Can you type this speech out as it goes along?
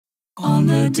On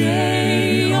the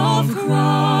day of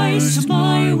Christ,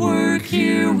 my work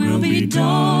here will be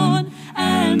done,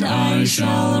 and I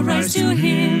shall rise to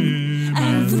him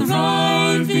and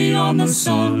thrive beyond the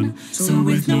sun. So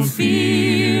with no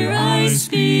fear I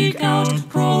speak out,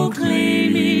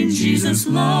 proclaiming Jesus'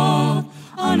 love,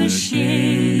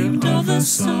 unashamed of the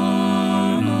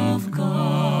Son of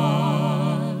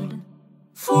God.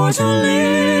 For to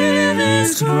live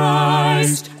is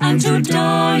Christ, and to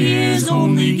die is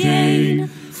only gain.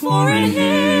 For in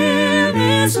him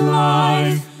is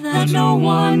life that no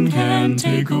one can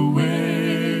take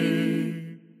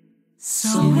away.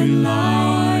 So in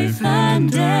life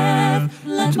and death,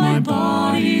 let my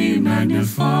body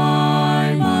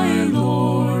magnify my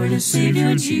Lord,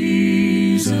 Savior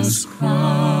Jesus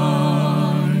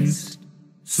Christ.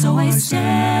 So I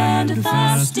stand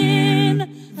fast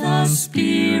in the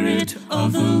Spirit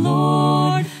of the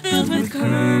Lord, filled with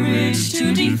courage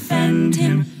to defend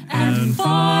him and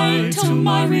fight to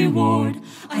my reward.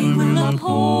 I will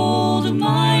uphold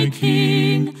my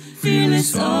King,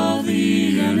 fearless of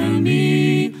the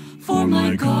enemy, for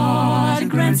my God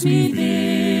grants me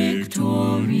victory.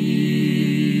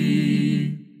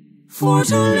 For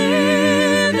to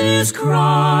live is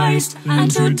Christ, and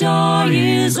to die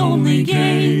is only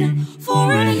gain.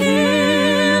 For in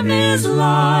him is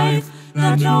life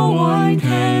that no one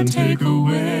can take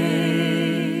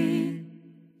away.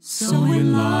 So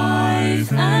in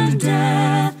life and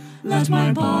death, let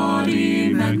my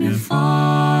body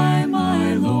magnify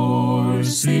my Lord,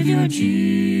 Savior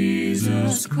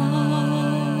Jesus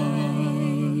Christ.